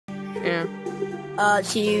Yeah.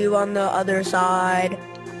 See you on the other side.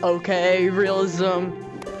 Okay, realism.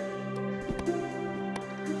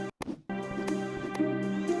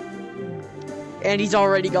 And he's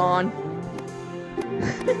already gone.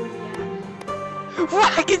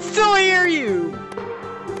 What? I can still hear you!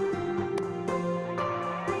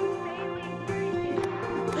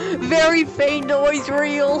 Very faint noise,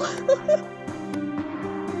 real.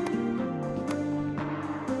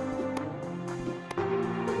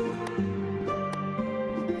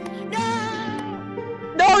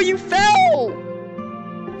 No, you fell!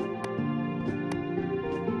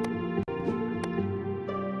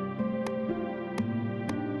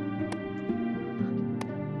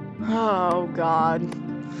 Oh, God.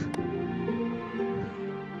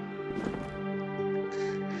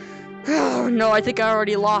 Oh, no, I think I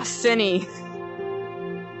already lost Cinny.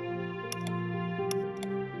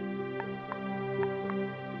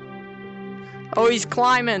 Oh, he's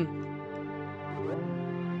climbing.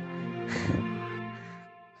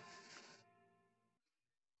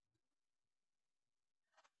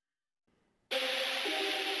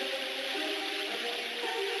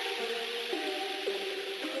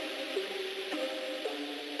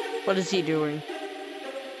 What is he doing?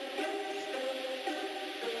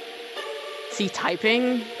 Is he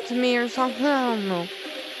typing to me or something? I don't know.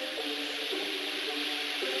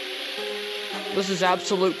 This is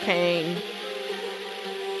absolute pain.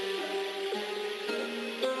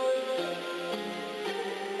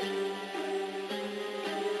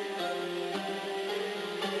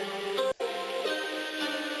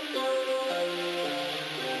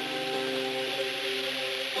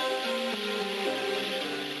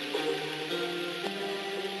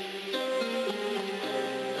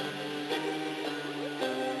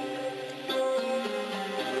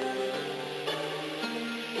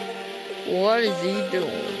 What is he doing?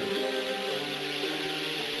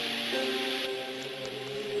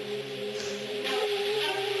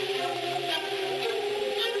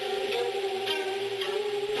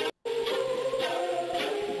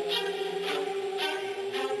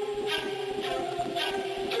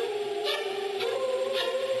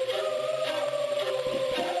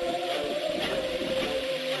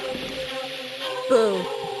 Boo.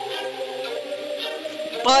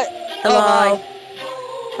 What? Hello. Oh,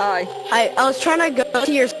 hi. I was trying to go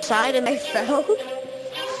to your side and I fell.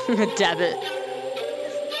 Damn it.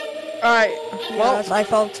 Alright, well. Yes, I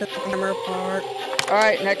fell to the hammer part.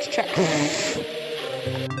 Alright, next check.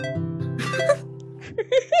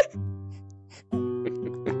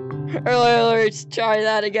 Let's try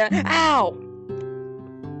that again. Ow!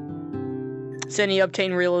 Cindy,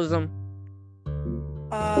 obtain realism.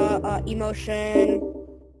 Emotion.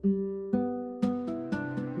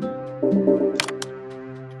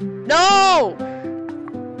 No!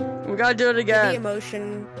 We gotta do it The again.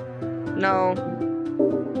 emotion. No.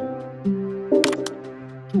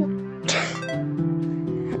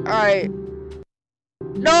 Alright.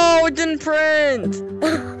 No, it didn't print!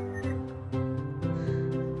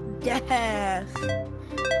 Yes.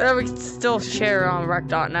 Then we can still share on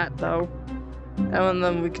rec.net though. And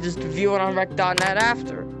then we can just view it on rec.net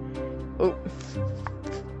after. Oh.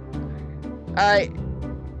 Alright.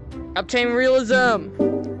 Obtain realism.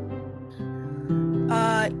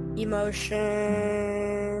 Emotion.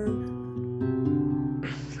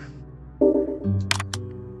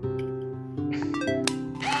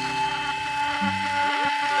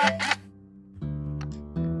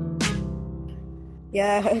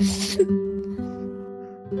 Yes.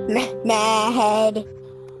 Mad.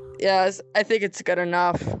 Yes, I think it's good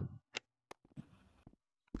enough.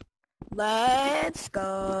 Let's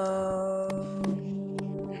go.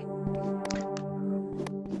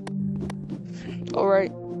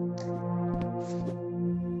 Alright.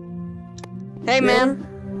 Hey, man.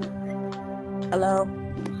 Hello.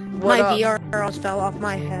 What My up? VR almost fell off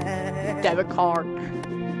my head. Debit card.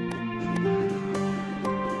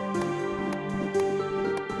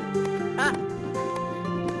 Ah.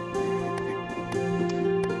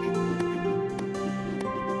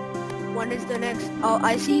 When is the next? Oh,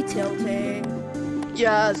 I see tilting.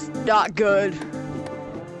 Yes, not good.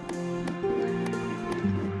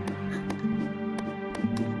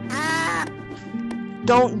 Ah!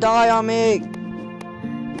 Don't die on me.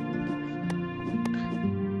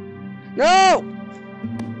 No!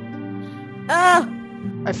 Ah!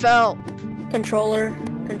 I fell. Controller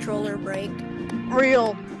break.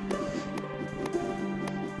 Real.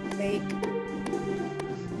 Fake.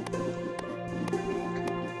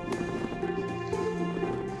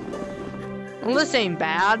 Well, this ain't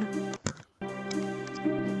bad.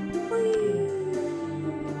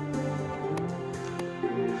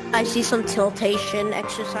 I see some tiltation,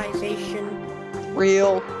 exercisation.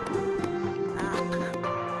 Real.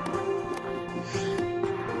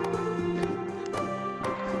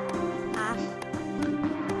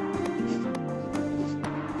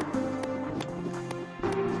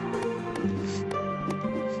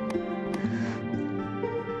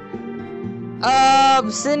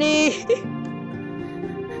 Cindy!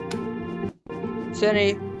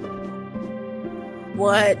 Cindy.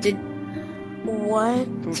 What?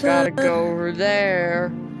 We gotta go over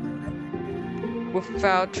there.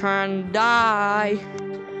 Without trying to die.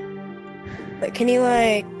 But can you,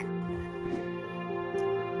 like...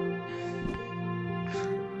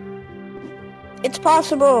 It's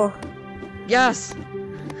possible. Yes.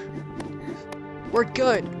 We're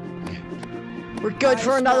good. We're good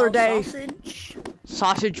for another day.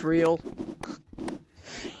 Sausage reel.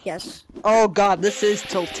 Yes. Oh god, this is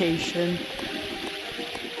tiltation.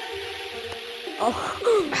 Oh.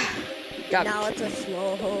 Got now it's a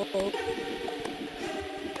slow hole.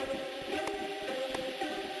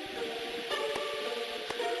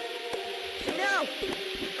 No.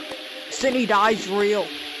 Cindy dies real.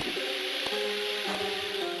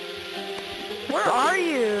 Where are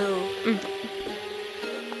you?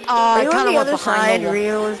 I kind of went other behind side the wall.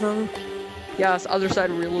 realism. Yes, other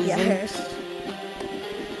side realism. Yes.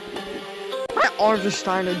 My arms are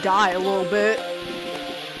starting to die a little bit.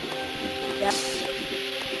 Yes.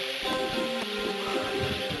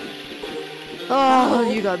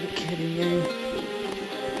 Oh, you gotta be kidding me.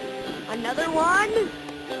 Another one?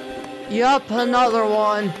 Yup, another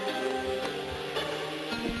one.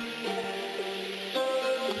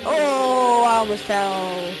 Oh, I almost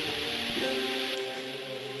fell.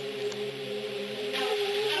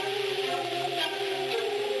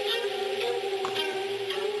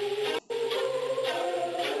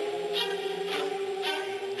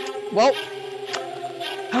 Well.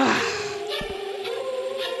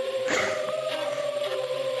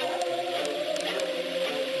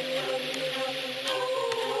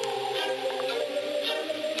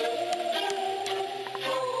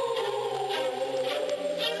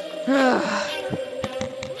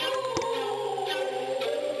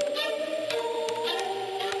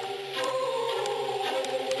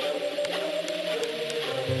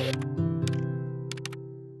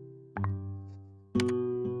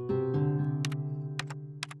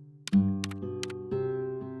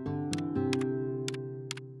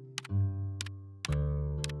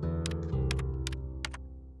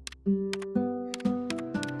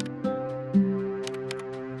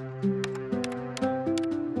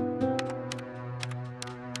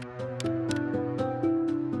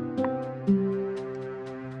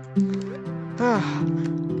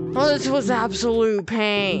 Well, this was absolute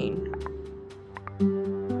pain.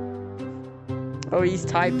 Oh, he's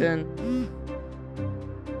typing.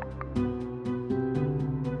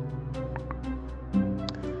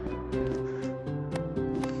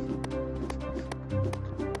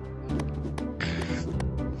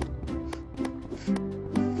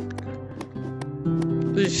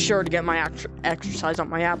 Be sure to get my exercise on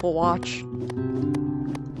my Apple Watch.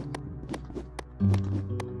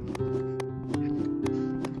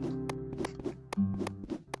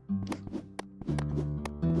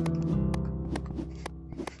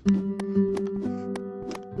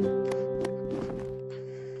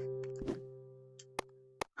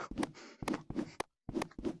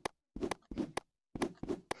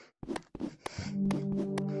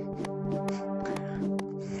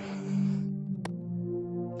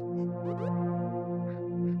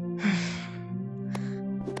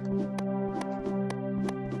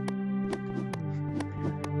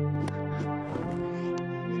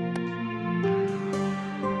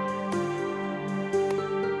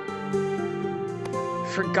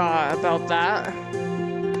 Forgot about that.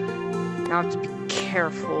 Now I have to be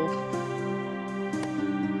careful.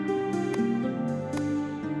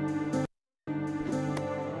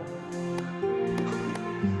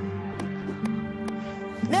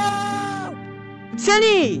 No!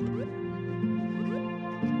 Cindy!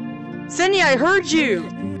 Cindy, I heard you!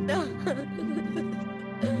 No.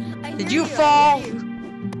 Did you fall?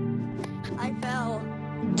 I fell.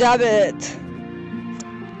 Debit.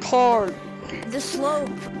 Card. The slope.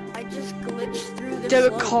 I just glitched through the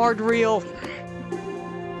Debit slope. card reel.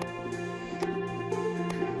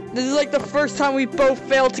 This is like the first time we both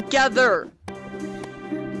failed together.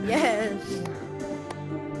 Yes.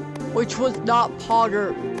 Which was not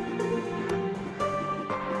Pogger.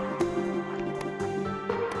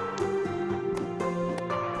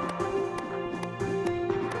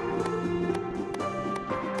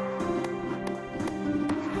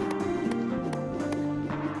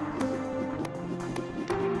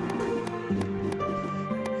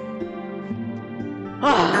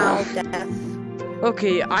 Ow, death.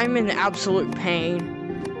 Okay, I'm in absolute pain.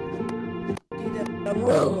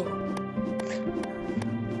 Whoa.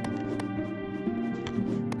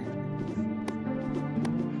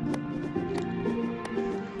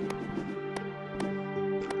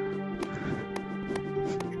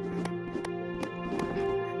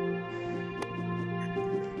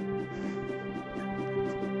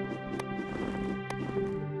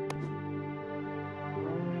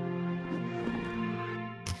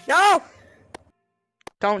 No!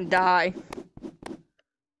 Don't die.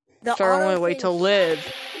 The It's our only auto way thing to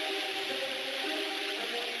live.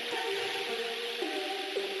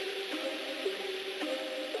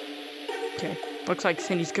 Okay, looks like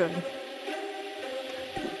Cindy's good.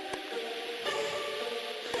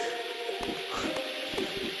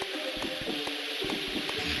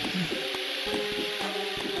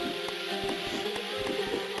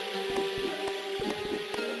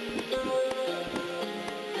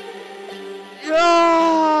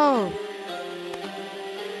 No!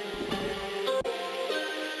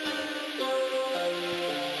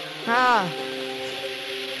 Ah.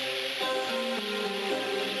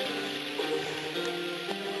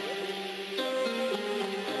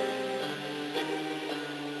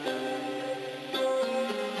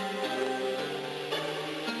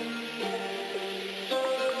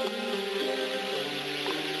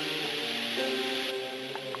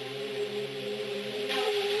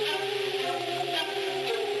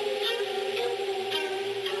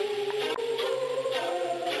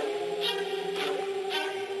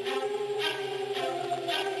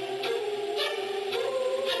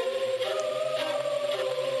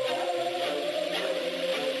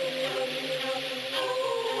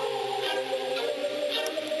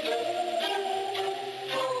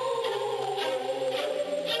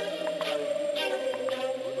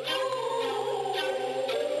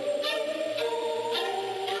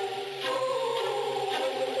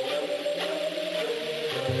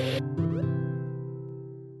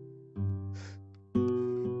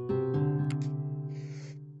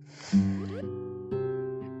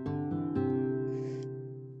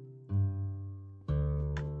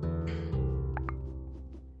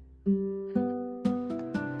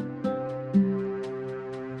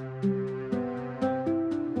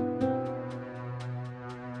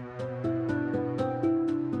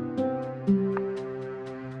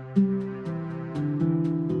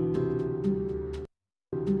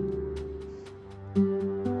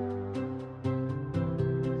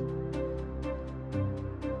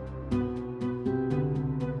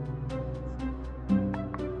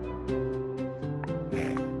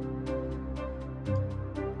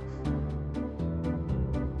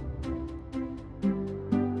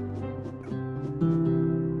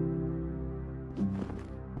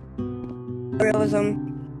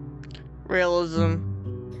 Realism.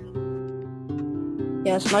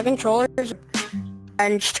 Yes, my controller's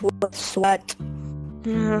drenched with sweat.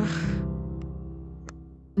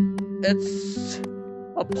 It's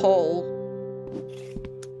a pole.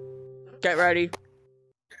 Get ready.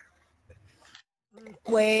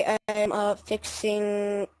 Wait, I'm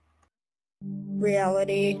fixing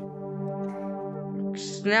reality.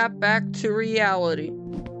 Snap back to reality.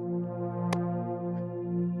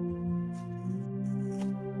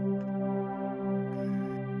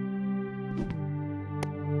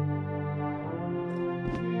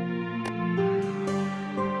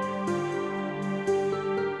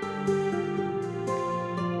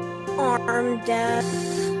 Arm death.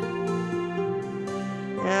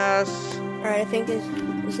 Yes. Alright, I think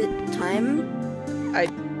is it time? I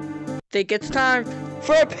think it's time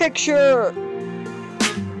for a picture.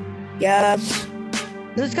 Yes.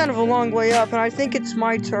 This is kind of a long way up, and I think it's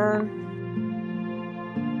my turn.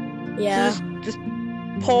 Yeah. So just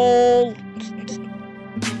pull. Just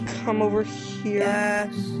come over here.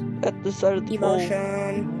 Yes. At the side of the pole.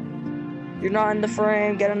 Emotion. You're not in the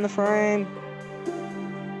frame. Get in the frame.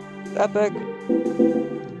 Epic.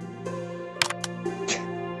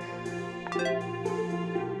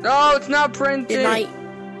 No, it's not printed.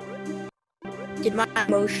 Did my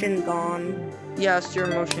emotion gone? Yes, your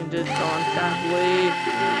emotion did gone, sadly.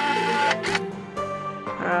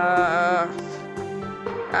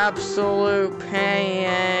 Absolute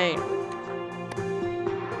pain.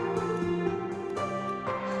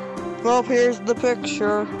 Well, here's the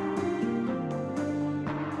picture.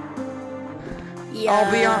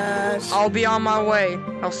 Yes. I'll be on my way.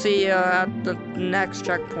 I'll see you at the next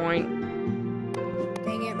checkpoint.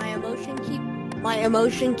 Dang it, my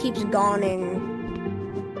emotion keeps goning.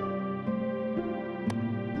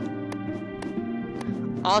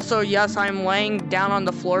 Also, yes, I'm laying down on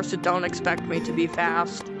the floor, so don't expect me to be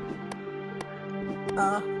fast.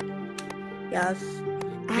 Yes.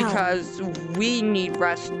 Ow. Because we need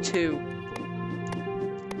rest too.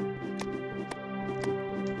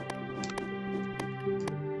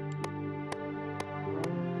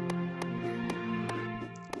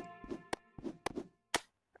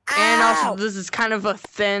 And also, this is kind of a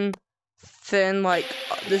thin, like,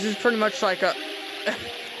 this is pretty much like a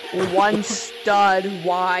one stud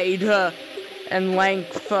wide and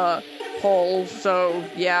length pole. So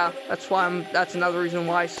yeah, that's another reason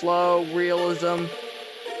why slow realism.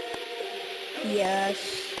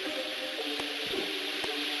 Yes.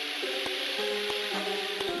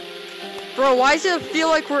 Bro, why does it feel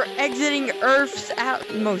like we're exiting Earth's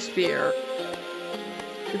atmosphere?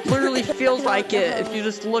 It literally feels like it if you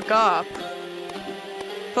just look up,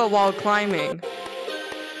 but while climbing.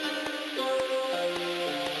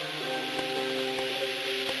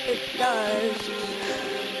 It does.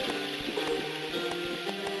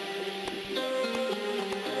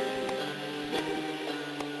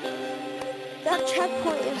 That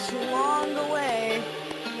checkpoint is long away.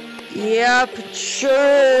 Yep, it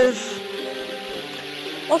sure is.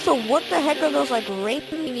 Also, what the heck are those, like,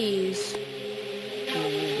 rapinis?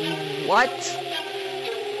 What?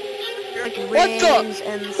 Like What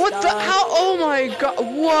and what the? stuff. How? Oh my god!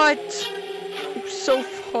 What? I'm so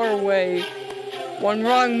far away. One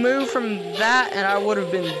wrong move from that, and I would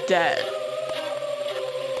have been dead.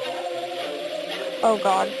 Oh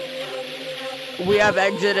god. We have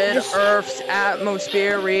exited Earth's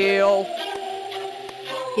atmosphere. Real.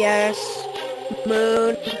 Yes.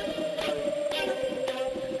 Moon.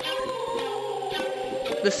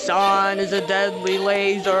 The sun is a deadly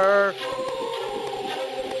laser.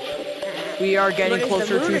 We are getting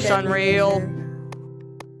closer to sun, real.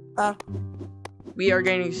 We are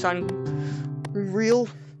getting sun, real.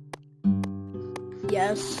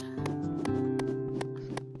 Yes.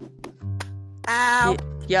 Ow.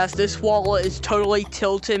 Yes, this wall is totally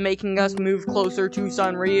tilted, making us move closer to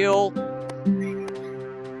sun, real.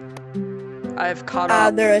 I've caught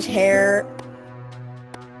up. There is hair.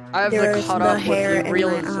 I've caught up with you,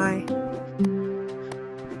 realism.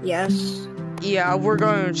 Yes. Yeah, we're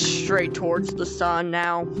going straight towards the sun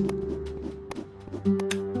now.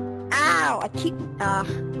 Ow! I keep.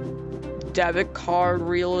 Debit card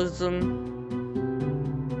realism.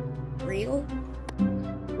 Real?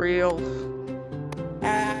 Real.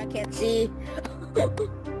 I can't see.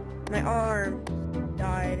 My arm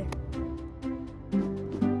died.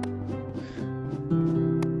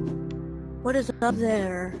 What is up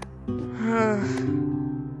there?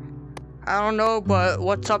 I don't know, but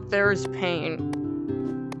what's up there is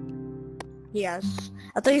pain. Yes.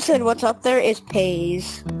 I thought you said what's up there is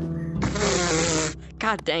pays.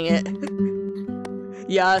 God dang it.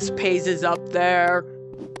 Yes, Paze is up there.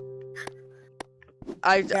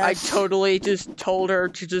 I totally just told her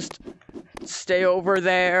to just stay over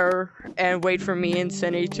there and wait for me and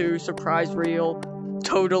Cindy to surprise Real.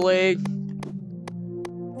 Totally.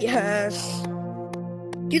 Yes.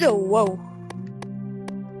 Do the whoa.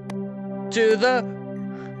 Do the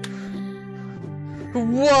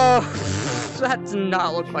whoa. That does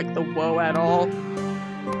not look like the whoa at all. Do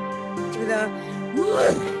the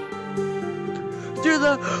Do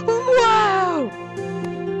the wow.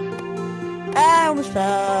 I almost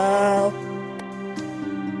fell.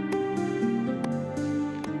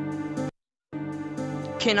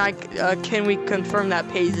 Can we confirm that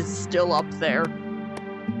Paze is still up there?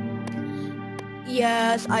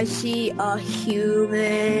 Yes, I see a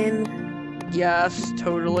human. Yes,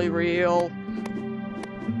 totally real.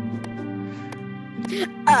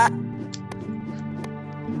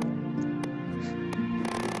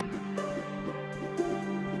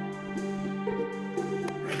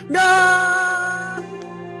 No!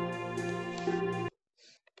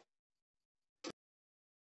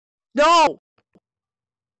 No!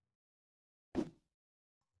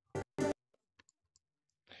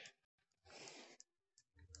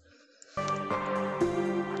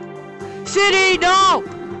 City, no!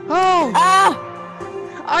 Oh! Ah!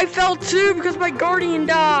 I fell too because my guardian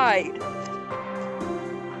died.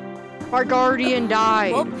 Our guardian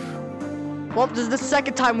died. Well, this is the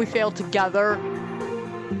second time we failed together.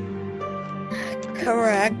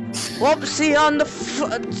 Correct. Well, see you on the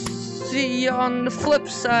flip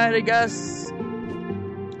side, I guess.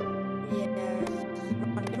 Yes.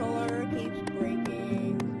 My controller keeps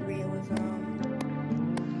breaking. Realism.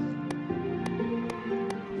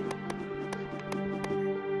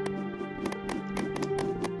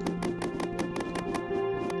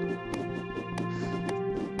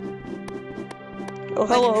 Oh,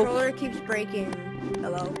 My hello. controller keeps breaking.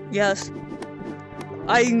 Hello? Yes.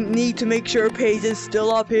 I need to make sure Paige is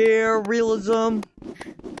still up here. Realism.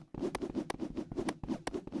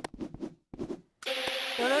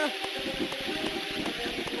 No.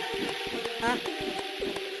 Huh?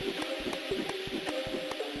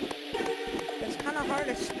 It's kind of hard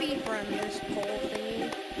to speedrun this whole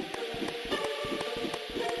thingy.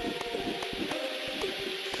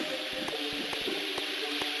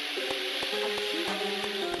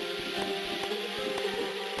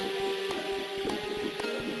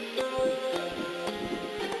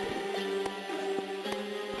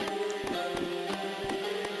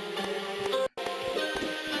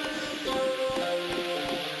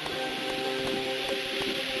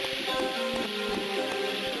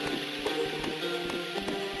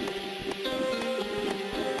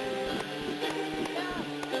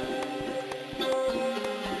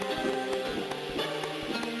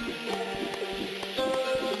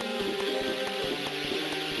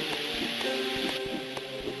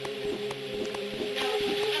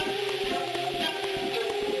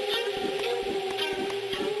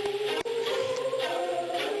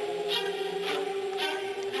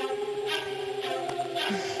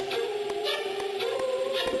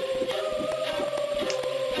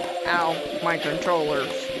 Ow, my controllers.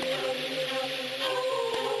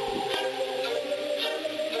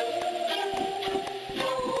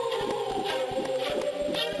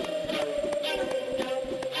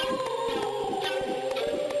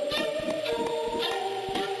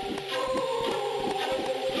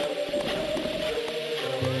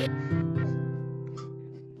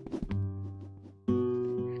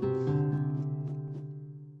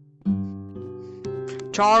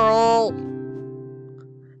 Charles!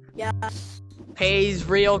 Yes. Pays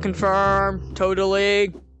real confirm.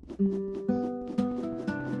 Totally.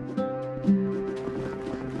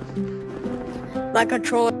 My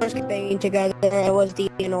controllers keep banging together. It was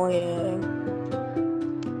the annoying.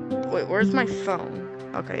 Wait, where's my phone?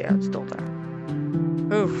 Okay, yeah, it's still there.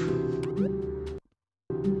 Oof.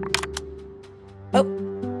 Oh.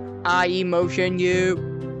 I emotion you.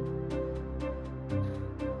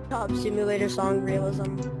 Top simulator song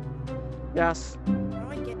realism. Yes. How do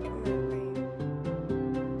I get in that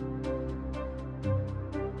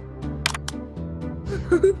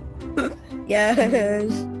ring?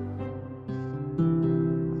 Yes.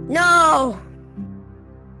 No!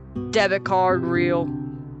 Debit card real.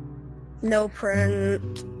 No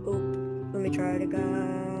print. Oop. Let me try it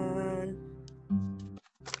again.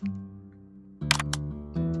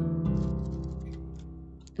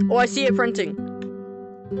 Oh, I see it printing.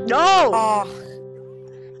 No! Oh.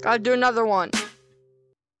 Gotta do another one.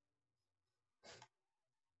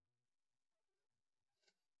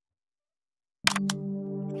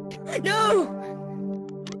 No!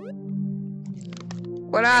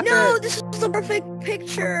 What happened? No, this is the perfect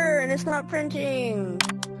picture, and it's not printing.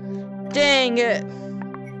 Dang it.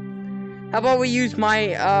 How about we use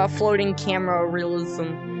my floating camera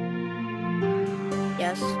realism?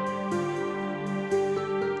 Yes.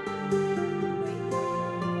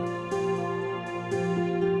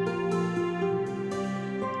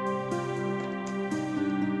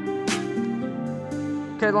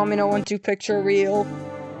 Okay, let me know when to picture real.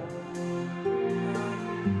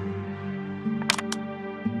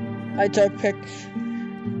 I took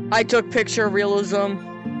picture realism.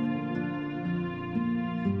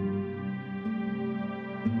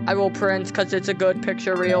 I will print because it's a good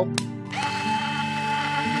picture real.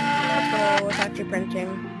 Let's go. It's actually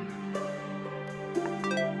printing.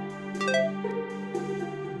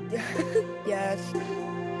 Yes.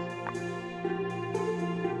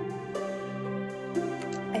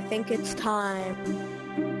 I think it's time.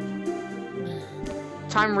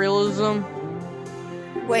 Time realism.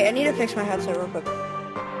 Wait, I need to fix my headset real quick.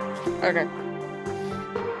 Okay.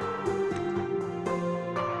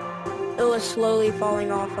 It was slowly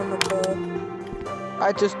falling off on the pole.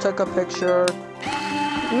 I just took a picture.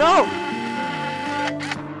 No!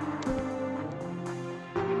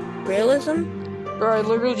 Realism? Bro, I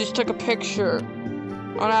literally just took a picture.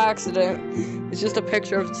 On accident. It's just a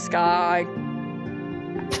picture of the sky.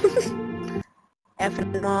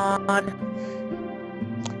 Effing mod.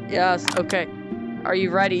 Yes, okay. Are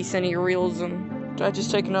you ready, Cine Realism? Did I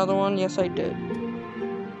just take another one? Yes, I did.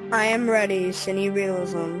 I am ready, Cine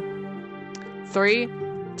Realism. 3,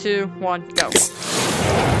 2, 1, go.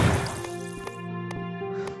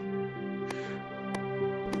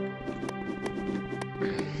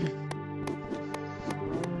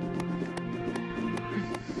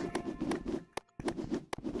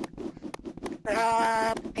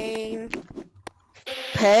 Pain.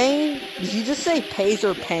 Pain? Did you just say pays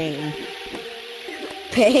or pain?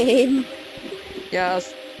 Pain.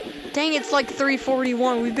 Yes. Dang, it's like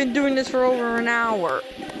 3:41. We've been doing this for over an hour.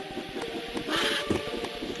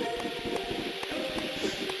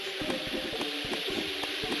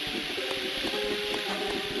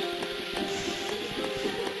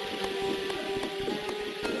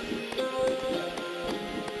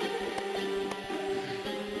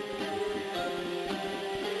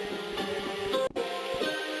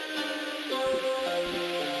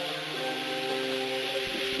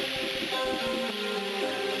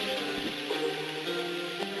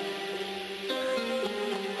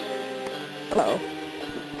 Hello.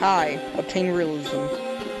 Hi, obtain realism.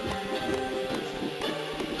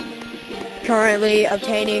 Currently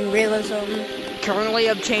obtaining realism. Currently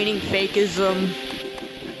obtaining fakeism.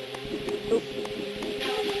 Oop.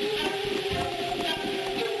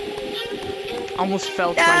 Almost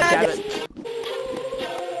felt my Ah, debit.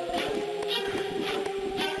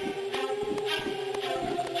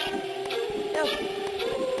 No.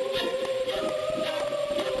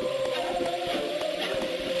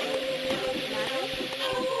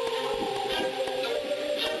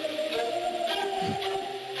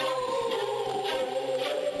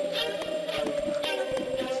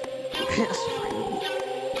 Yes, finally.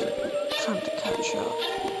 Time to catch up.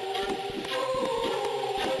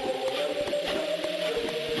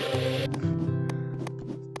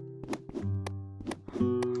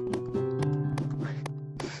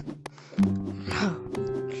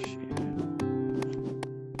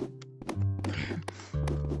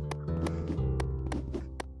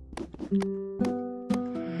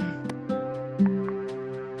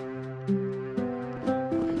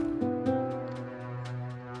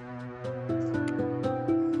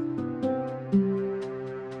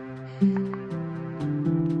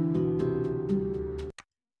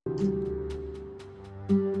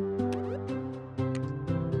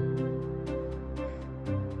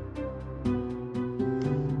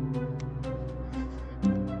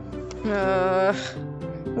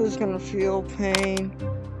 Who's gonna feel pain?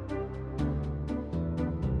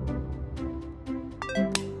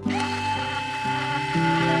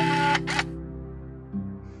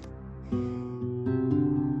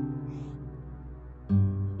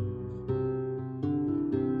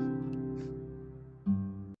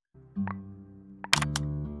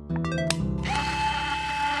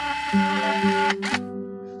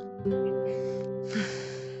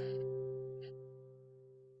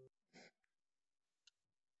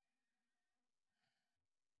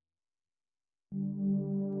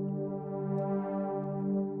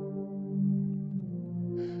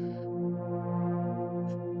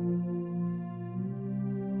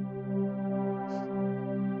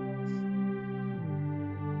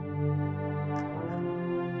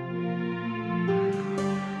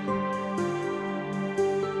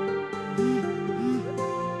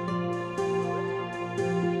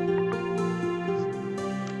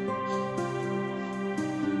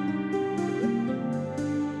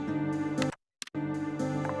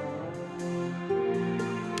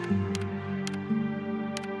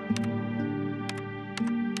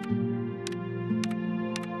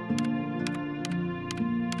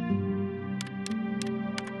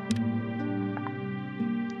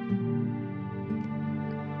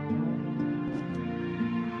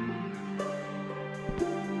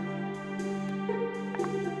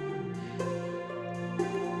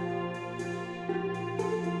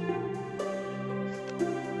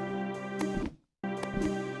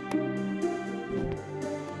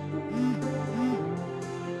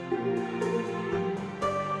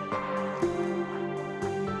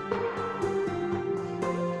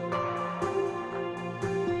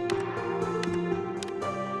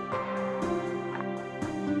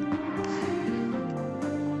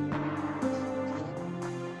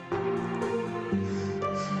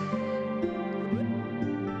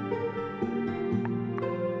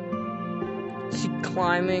 Is he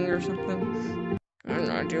climbing or something? I have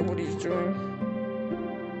no idea what he's doing.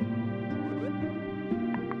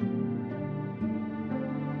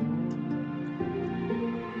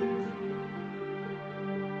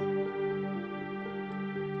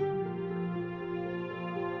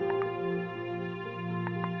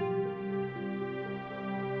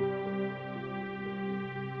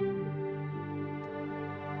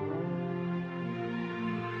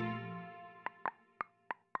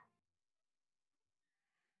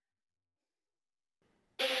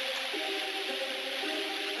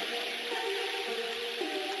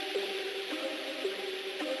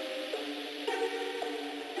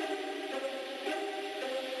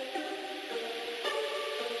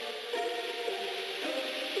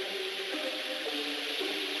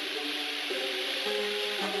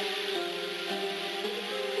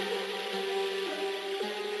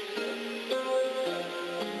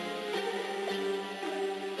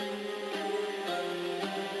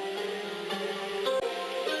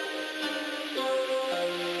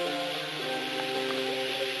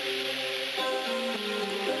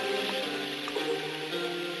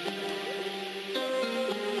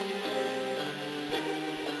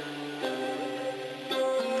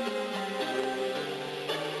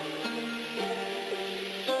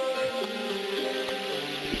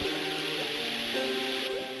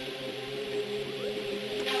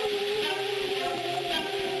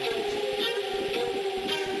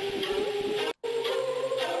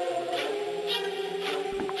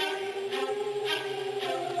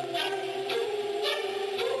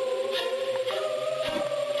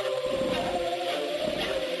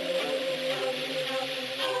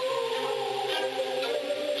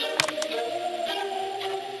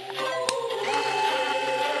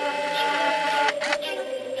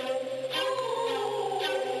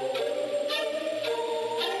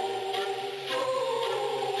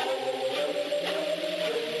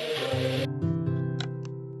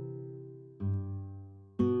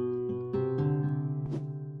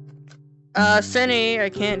 Cindy, I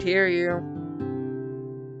can't hear you.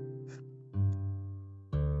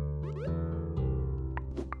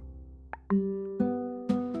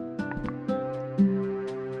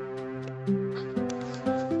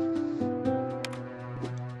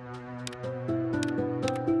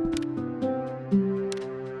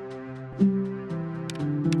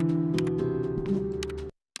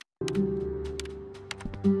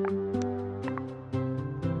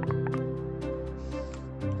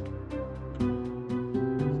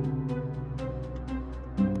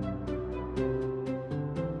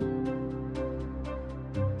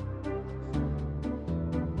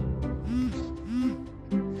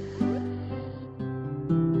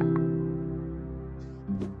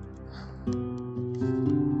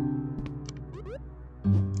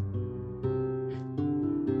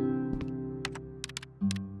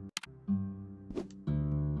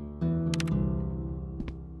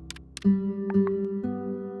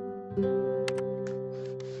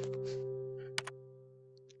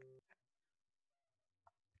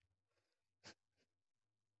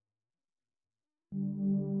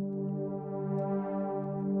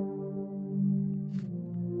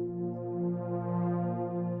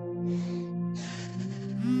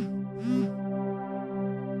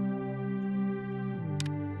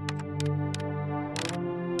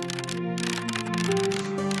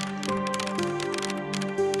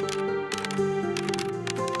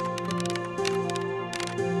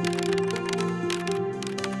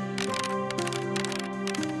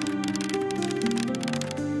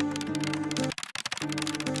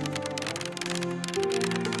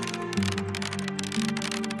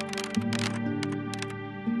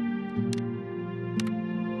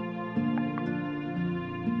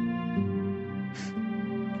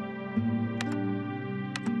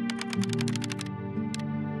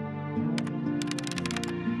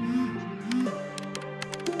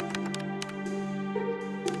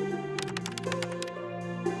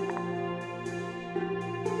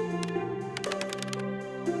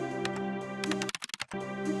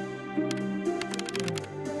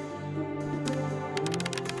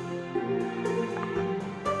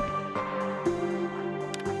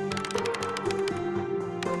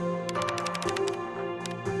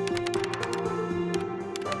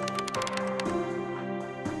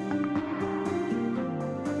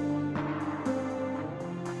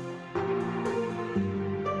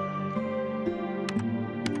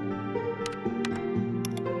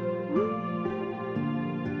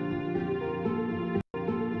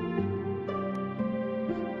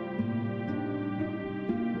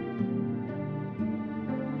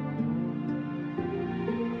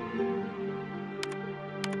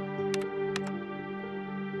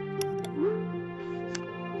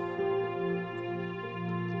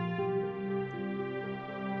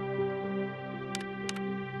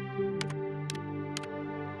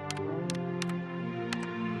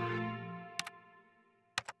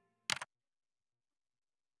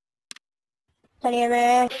 Can you hear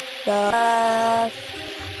me? Yes.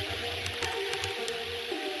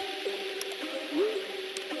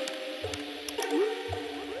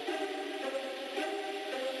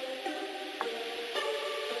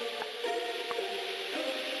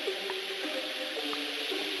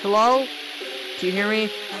 Hello? Do you hear me?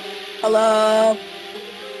 Hello?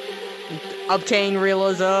 Obtain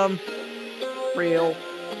realism. Real.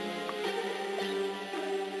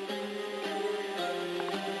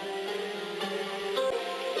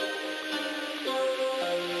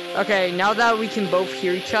 Okay, now that we can both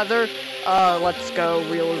hear each other, let's go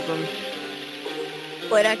realism.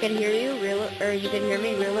 Wait, I can hear you? Or you can hear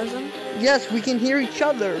me? Realism? Yes, we can hear each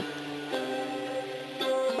other.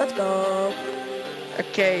 Let's go.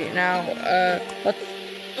 Okay, now, let's...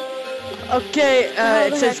 Okay, How it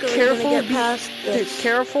the says heck are we gonna careful, get past this?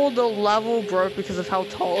 careful, the level broke because of how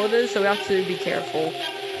tall it is, so we have to be careful.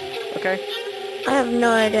 Okay? I have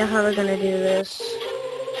no idea how we're gonna do this.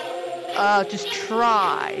 Just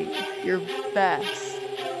try your best.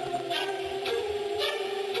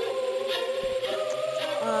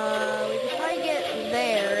 We could probably get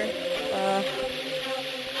there.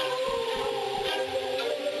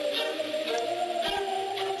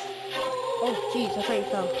 Oh, jeez, I thought you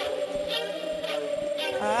fell.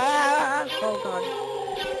 Oh god.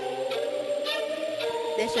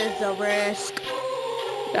 This is the risk.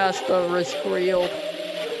 That's the risk real.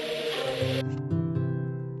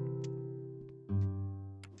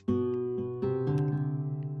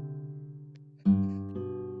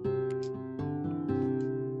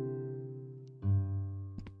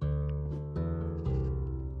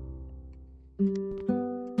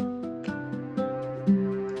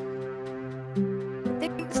 I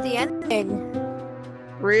think it's the ending.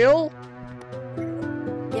 Real?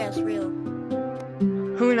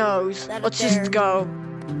 knows? That Let's is just go.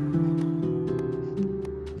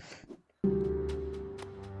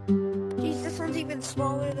 Jeez, this one's even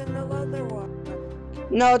smaller than the other one.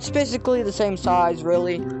 No, it's basically the same size,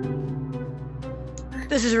 really.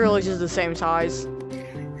 This is really just the same size.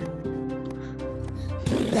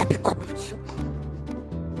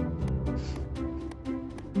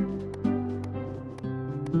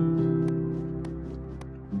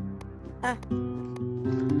 Ah.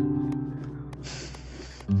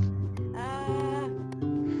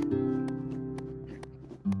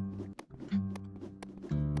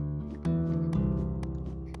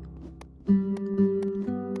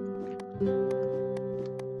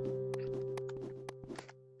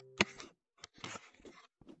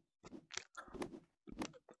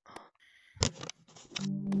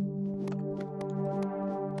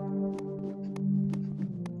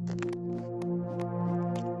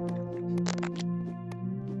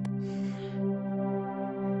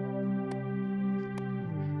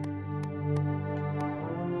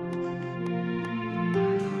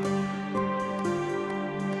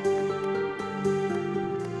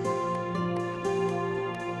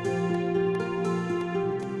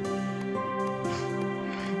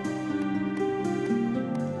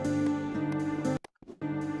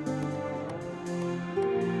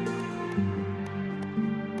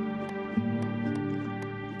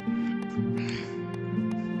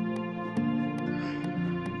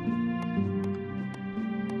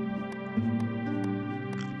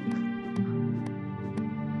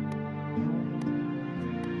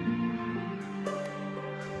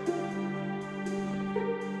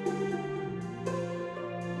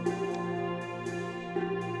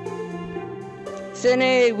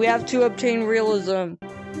 Cine, we have to obtain realism.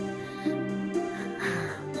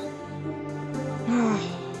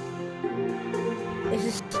 Is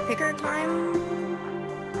this picker time?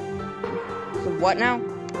 So what now?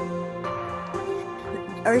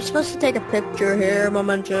 Are we supposed to take a picture here,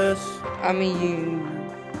 Momentous? I mean,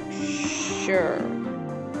 sure.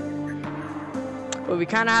 But we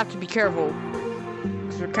kind of have to be careful.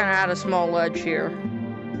 Because we're kind of at a small ledge here.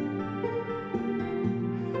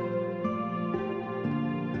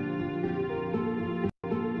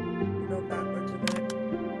 Go backwards a bit.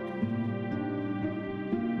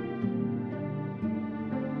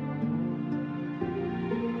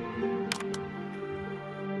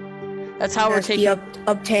 That's how we're That's the taking...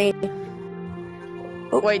 obtain.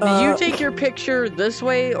 Oh, Wait, did you take your picture this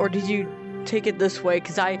way, or did you take it this way?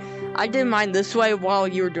 Because I did mine this way while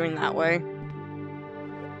you were doing that way.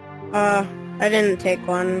 I didn't take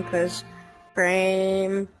one, because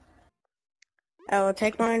frame. I will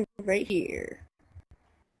take mine right here.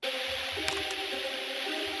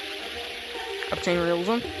 Obtain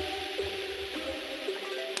realism.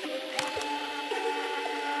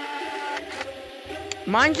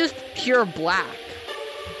 Mine's just pure black.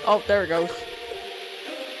 Oh, there it goes.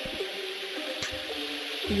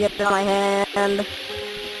 Get it on my hand.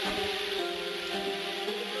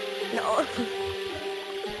 No.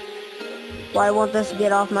 Why won't this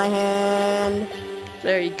get off my hand?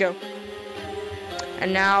 There you go.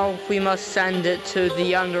 And now we must send it to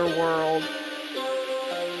the underworld.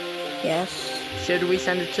 Yes. Should we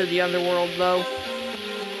send it to the underworld, though?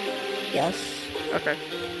 Yes. Okay.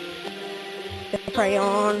 Get prey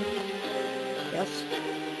on. Yes.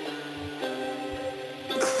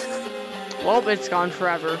 Well, it's gone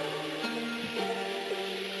forever.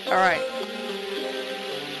 Alright.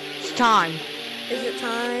 It's time. Is it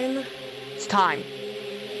time? It's time.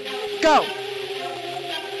 Go!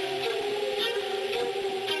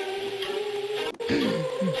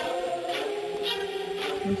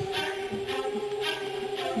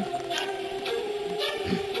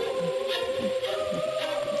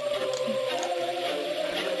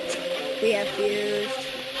 We have fused.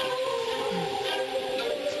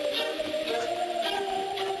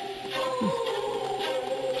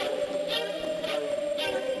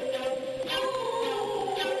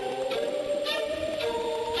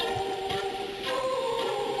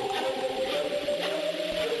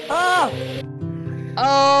 Oh!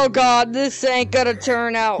 Oh god, this ain't gonna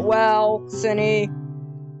turn out well, Cinny.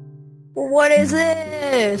 What is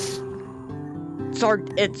this?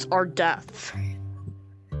 It's our death.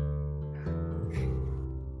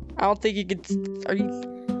 I don't think you could. Are you?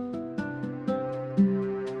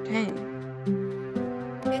 Dang.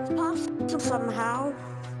 It's possible somehow.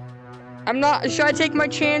 I'm not. Should I take my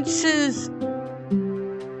chances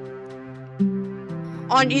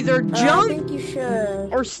on either I jump think you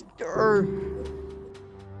should. or?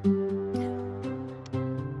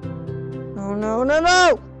 Oh no no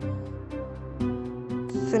no!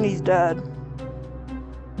 Cindy's dead.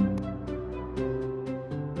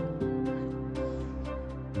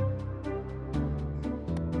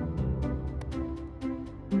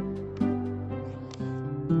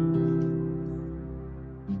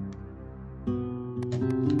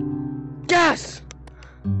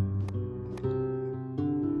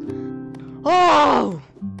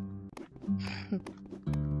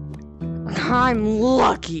 I'm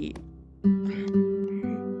lucky.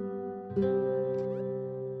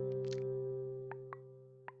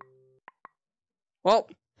 Well,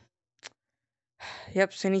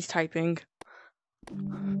 yep, Cindy's typing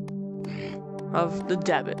of the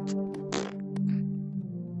debit.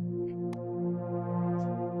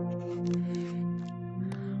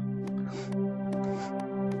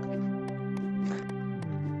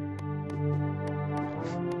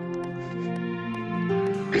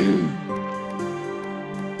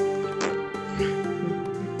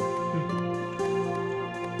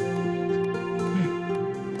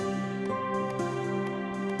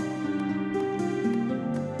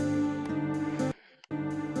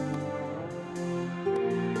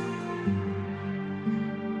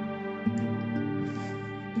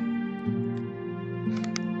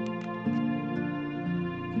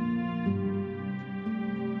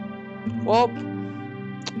 Well,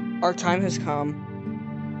 our time has come.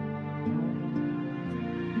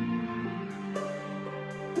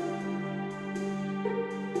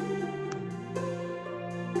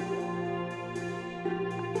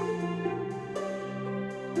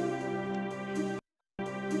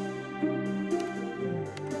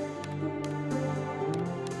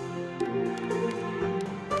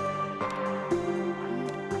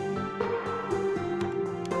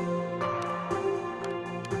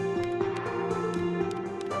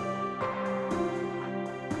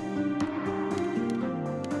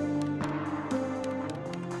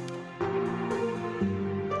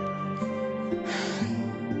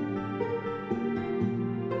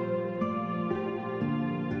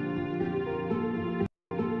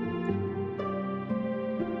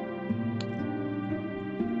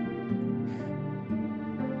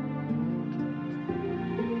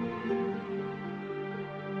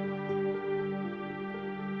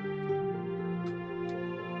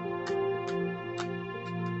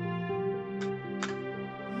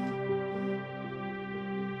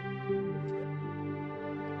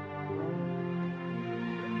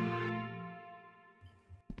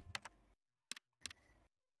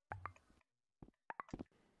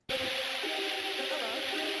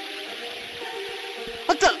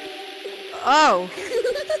 What the? Oh.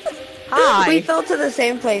 Hi. We fell to the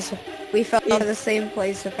same place. We fell to the same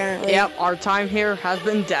place, apparently. Yep, our time here has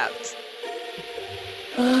been debt.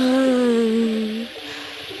 Well,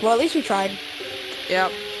 at least we tried.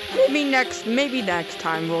 Yep. Maybe next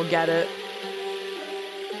time we'll get it.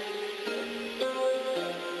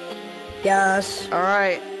 Yes.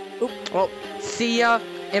 Alright. Well, see ya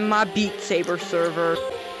in my Beat Saber server.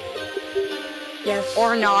 Yes.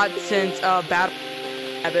 Or not, since Battle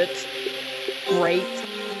Habits. Great.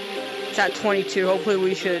 It's at 22. Hopefully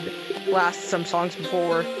we should last some songs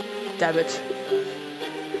before debit.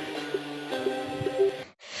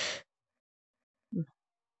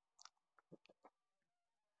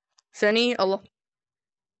 Sunny,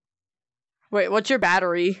 wait, what's your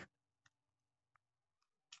battery?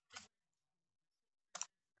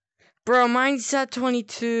 Bro, mine's at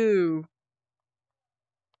 22.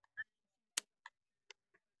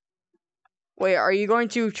 Wait, are you going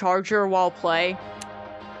to charge her while play?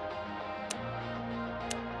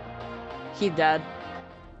 He dead.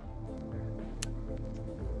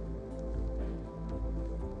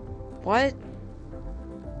 What?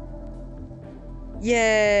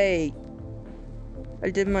 Yay! I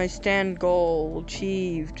did my stand goal.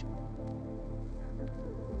 Achieved.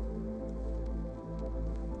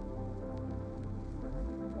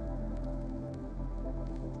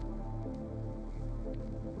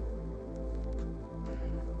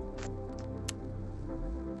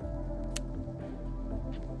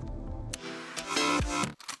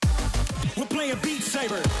 We're playing Beat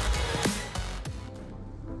Saber.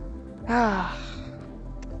 Ah.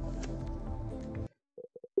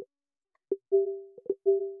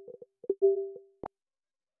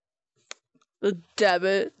 The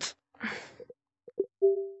debit.